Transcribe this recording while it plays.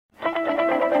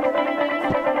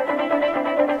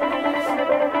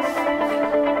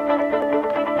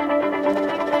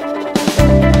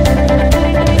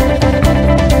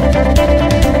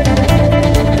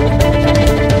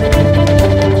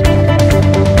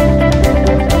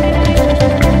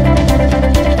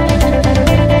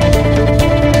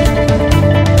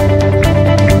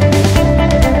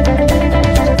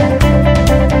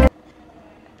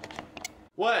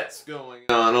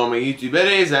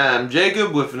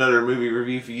Jacob with another movie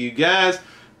review for you guys,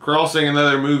 crossing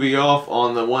another movie off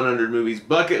on the 100 movies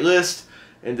bucket list.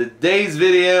 In today's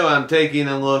video, I'm taking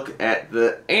a look at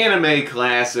the anime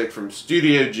classic from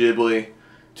Studio Ghibli,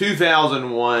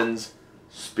 2001's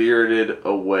Spirited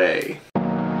Away.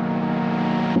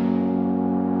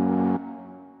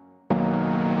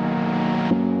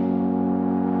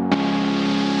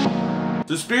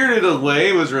 So Spirited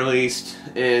Away was released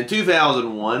in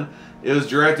 2001. It was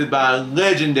directed by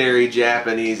legendary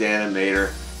Japanese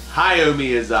animator Hayao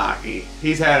Miyazaki.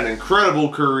 He's had an incredible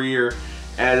career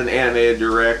as an animated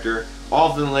director,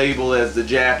 often labeled as the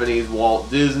Japanese Walt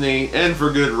Disney, and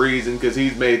for good reason, because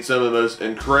he's made some of the most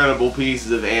incredible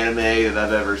pieces of anime that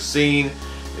I've ever seen,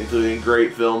 including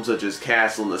great films such as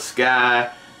Castle in the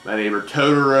Sky, My Neighbor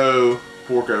Totoro,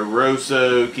 Porco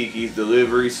Rosso, Kiki's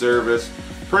Delivery Service,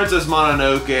 Princess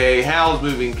Mononoke, Howl's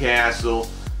Moving Castle,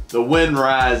 The Wind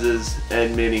Rises,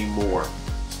 and many more.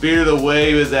 Spirited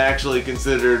Away was actually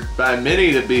considered by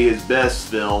many to be his best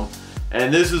film,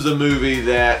 and this is a movie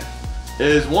that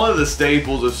is one of the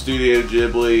staples of Studio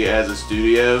Ghibli as a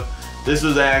studio. This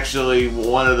was actually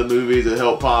one of the movies that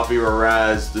helped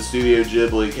popularize the Studio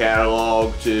Ghibli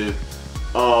catalog to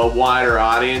a wider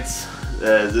audience,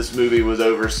 as this movie was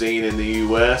overseen in the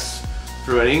US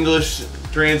through an English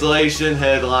translation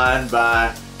headlined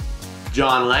by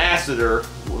John Lasseter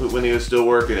when he was still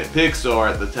working at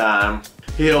Pixar at the time.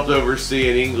 He helped oversee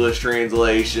an English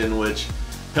translation, which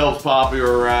helps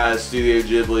popularize Studio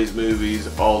Ghibli's movies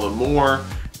all the more.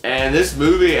 And this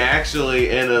movie actually,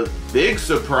 in a big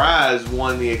surprise,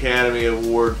 won the Academy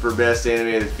Award for Best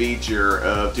Animated Feature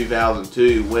of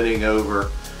 2002, winning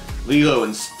over Lilo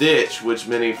and Stitch, which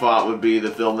many thought would be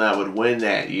the film that would win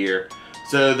that year.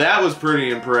 So that was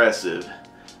pretty impressive.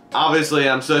 Obviously,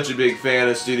 I'm such a big fan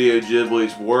of Studio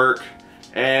Ghibli's work,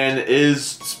 and is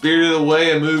Spirited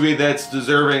Away a movie that's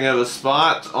deserving of a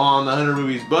spot on the 100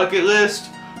 movies bucket list,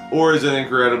 or is it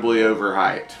incredibly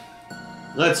overhyped?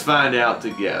 Let's find out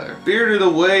together. Spirited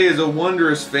Away is a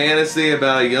wondrous fantasy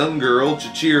about a young girl,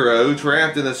 Chihiro,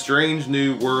 trapped in a strange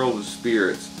new world of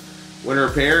spirits. When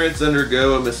her parents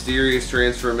undergo a mysterious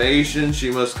transformation,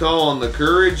 she must call on the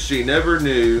courage she never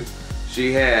knew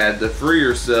she had to free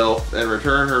herself and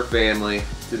return her family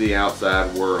to the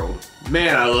outside world.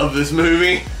 Man, I love this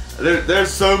movie.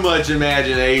 There's so much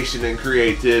imagination and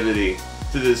creativity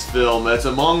to this film. That's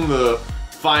among the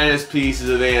finest pieces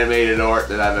of animated art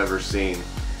that I've ever seen.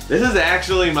 This is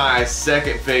actually my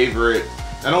second favorite,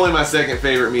 not only my second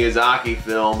favorite Miyazaki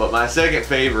film, but my second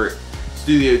favorite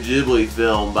Studio Ghibli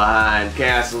film behind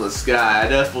Castle in the Sky. I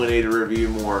definitely need to review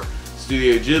more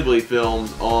Studio Ghibli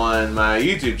films on my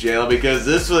YouTube channel, because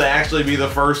this would actually be the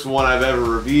first one I've ever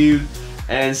reviewed,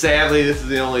 and sadly this is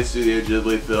the only Studio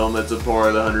Ghibli film that's a part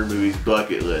of the 100 movies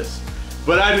bucket list.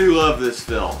 But I do love this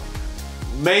film,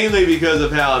 mainly because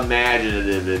of how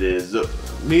imaginative it is.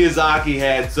 Miyazaki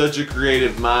had such a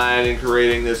creative mind in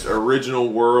creating this original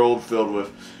world filled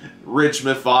with rich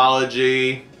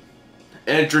mythology,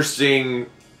 interesting,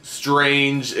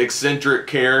 strange, eccentric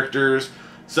characters,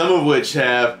 some of which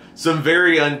have some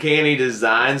very uncanny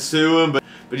designs to them,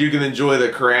 but you can enjoy the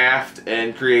craft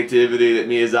and creativity that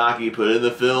Miyazaki put in the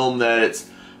film, that it's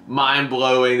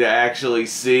mind-blowing to actually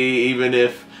see, even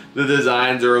if the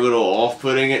designs are a little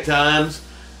off-putting at times.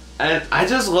 And I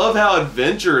just love how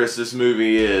adventurous this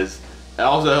movie is. It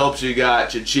also helps you got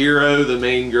Chihiro, the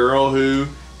main girl, who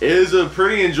is a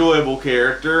pretty enjoyable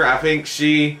character. I think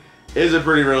she is a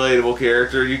pretty relatable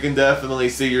character. You can definitely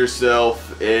see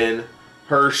yourself in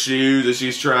her shoes as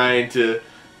she's trying to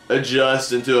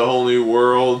adjust into a whole new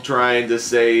world, trying to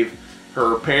save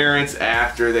her parents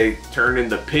after they turn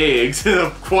into pigs in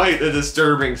quite a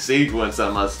disturbing sequence, I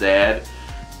must add.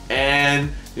 And,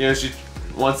 you know, she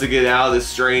wants to get out of this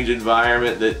strange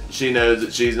environment that she knows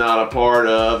that she's not a part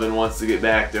of, and wants to get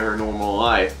back to her normal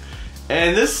life.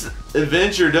 And this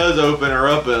adventure does open her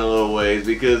up in a little ways,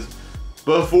 because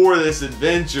before this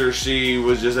adventure she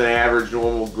was just an average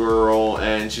normal girl,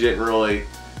 and she didn't really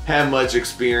have much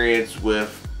experience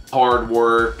with hard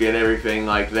work and everything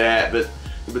like that. But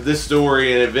this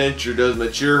story and adventure does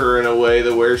mature her in a way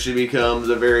that where she becomes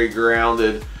a very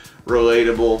grounded,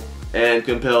 relatable, and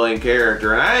compelling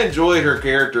character. And I enjoyed her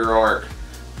character arc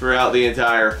throughout the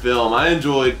entire film. I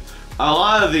enjoyed a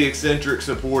lot of the eccentric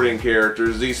supporting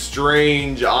characters, these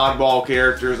strange, oddball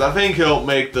characters. I think helped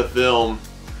make the film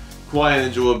quite an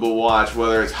enjoyable watch,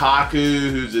 whether it's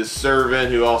Haku, who's this servant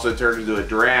who also turns into a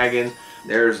dragon.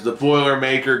 There's the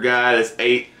Boilermaker guy,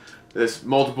 this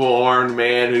multiple armed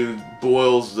man who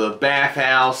boils the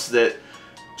bathhouse that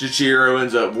Chihiro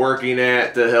ends up working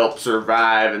at to help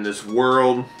survive in this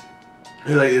world.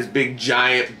 There's like this big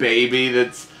giant baby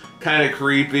that's kind of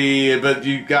creepy, but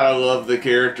you gotta love the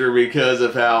character because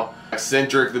of how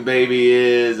eccentric the baby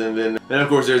is. And then of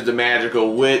course there's the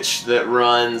magical witch that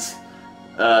runs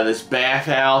this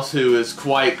bathhouse, who is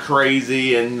quite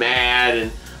crazy and mad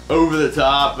and over the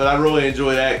top, but I really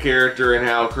enjoy that character and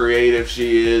how creative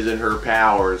she is and her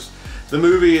powers. The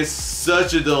movie is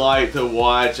such a delight to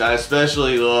watch. I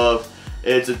especially love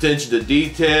its attention to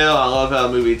detail. I love how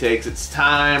the movie takes its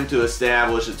time to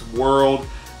establish its world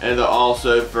and to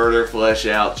also further flesh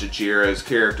out Chihiro's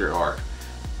character arc.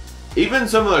 Even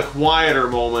some of the quieter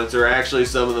moments are actually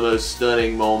some of the most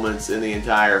stunning moments in the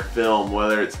entire film.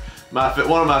 Whether it's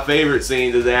one of my favorite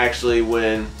scenes is actually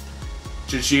when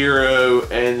Chihiro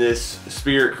and this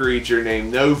spirit creature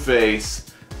named No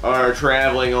Face are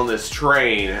traveling on this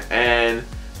train, and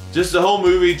just the whole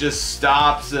movie just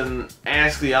stops and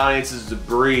asks the audiences to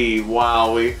breathe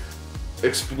while we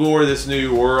explore this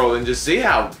new world and just see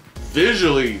how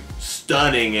visually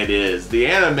stunning it is. The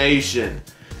animation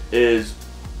is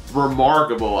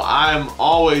remarkable. I'm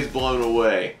always blown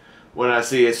away when I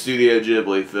see a Studio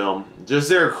Ghibli film. Just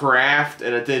their craft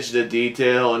and attention to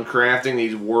detail and crafting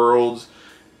these worlds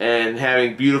and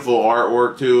having beautiful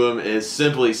artwork to them is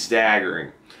simply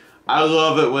staggering. I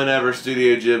love it whenever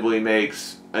Studio Ghibli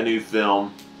makes a new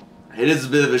film. It is a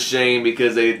bit of a shame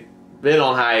because they've been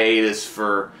on hiatus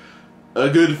for a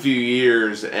good few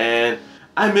years, and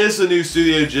I miss a new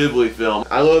Studio Ghibli film.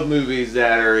 I love movies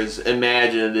that are as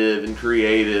imaginative and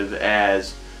creative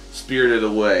as Spirited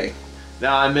Away.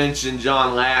 Now, I mentioned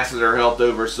John Lasseter helped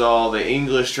oversaw the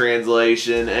English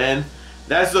translation, and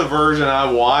that's the version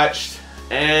I watched.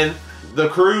 And the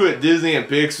crew at Disney and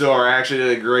Pixar actually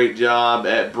did a great job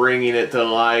at bringing it to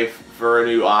life for a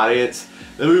new audience.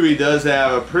 The movie does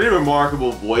have a pretty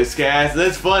remarkable voice cast, and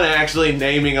it's fun actually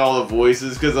naming all the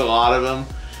voices because a lot of them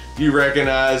you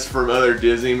recognize from other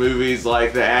Disney movies,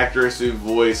 like the actress who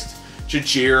voiced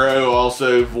Chihiro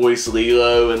also voiced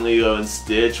Lilo in Lilo and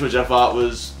Stitch, which I thought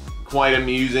was quite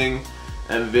amusing.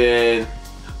 And then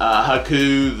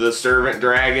Haku, the servant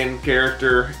dragon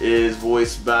character, is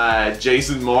voiced by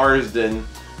Jason Marsden,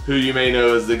 who you may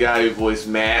know as the guy who voiced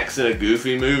Max in a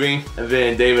Goofy movie. And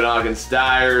then David Ogden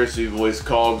Stiers, who voiced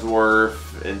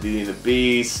Cogsworth and Beauty and the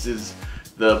Beast, is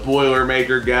the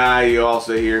Boilermaker guy. You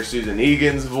also hear Susan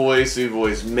Egan's voice, who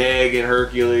voiced Meg in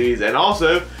Hercules. And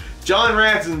also John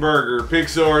Ratzenberger,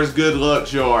 Pixar's good luck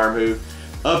charm, who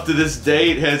up to this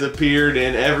date has appeared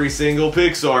in every single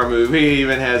Pixar movie. He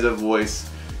even has a voice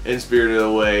in Spirited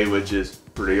Away, which is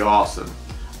pretty awesome.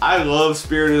 I love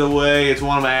Spirited Away. It's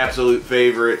one of my absolute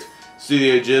favorite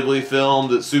Studio Ghibli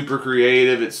films. It's super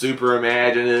creative, it's super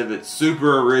imaginative, it's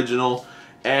super original,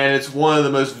 and it's one of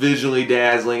the most visually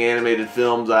dazzling animated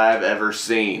films I've ever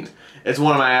seen. It's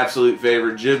one of my absolute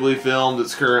favorite Ghibli films.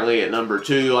 It's currently at number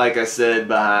 2, like I said,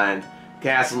 behind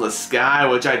Castle in the Sky,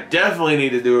 which I definitely need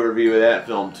to do a review of that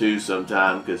film too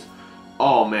sometime, because,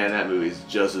 oh man, that movie's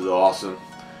just as awesome.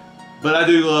 But I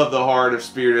do love the heart of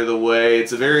Spirited Away.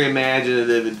 It's a very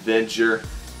imaginative adventure.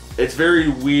 It's very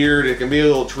weird. It can be a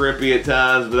little trippy at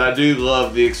times, but I do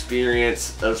love the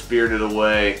experience of Spirited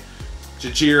Away.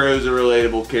 Chihiro's a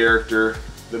relatable character.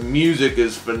 The music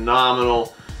is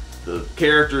phenomenal. The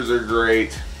characters are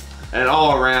great. And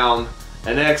all around,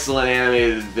 an excellent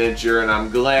animated adventure, and I'm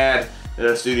glad that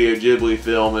a Studio Ghibli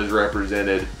film is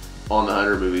represented on the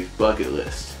 100 Movies bucket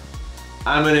list.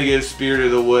 I'm going to give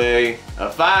Spirited Away a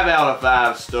 5 out of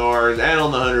 5 stars, and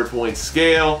on the 100-point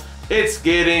scale, it's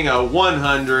getting a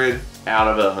 100 out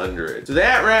of 100. So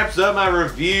that wraps up my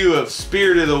review of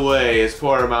Spirited Away as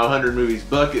part of my 100 Movies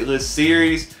bucket list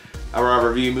series. I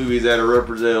review movies that are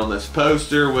represented on this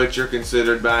poster, which are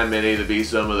considered by many to be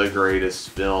some of the greatest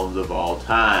films of all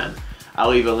time. I'll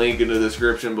leave a link in the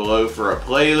description below for a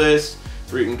playlist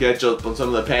where you can catch up on some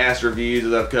of the past reviews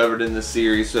that I've covered in this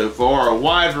series so far. A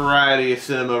wide variety of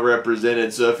cinema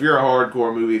represented, so if you're a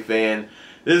hardcore movie fan,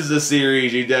 this is a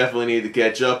series you definitely need to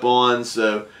catch up on.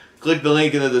 So click the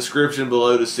link in the description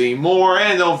below to see more,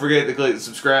 and don't forget to click the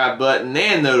subscribe button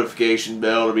and notification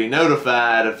bell to be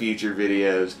notified of future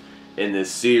videos in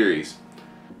this series.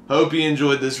 Hope you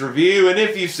enjoyed this review, and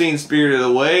if you've seen Spirited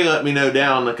Away, let me know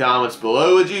down in the comments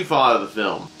below what you thought of the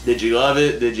film. Did you love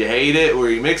it? Did you hate it? Were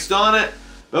you mixed on it?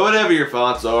 But whatever your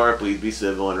thoughts are, please be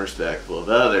civil and respectful of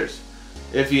others.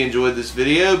 If you enjoyed this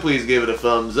video, please give it a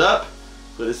thumbs up.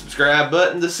 Click the subscribe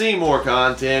button to see more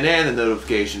content, and the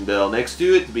notification bell next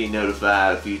to it to be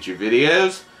notified of future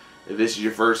videos. If this is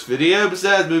your first video,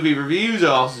 besides movie reviews, I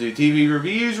also do TV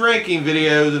reviews, ranking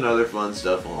videos, and other fun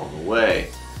stuff along the way.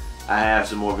 I have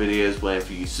some more videos planned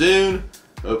for you soon.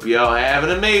 Hope you all have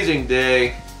an amazing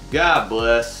day. God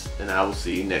bless, and I will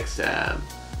see you next time.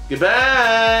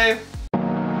 Goodbye!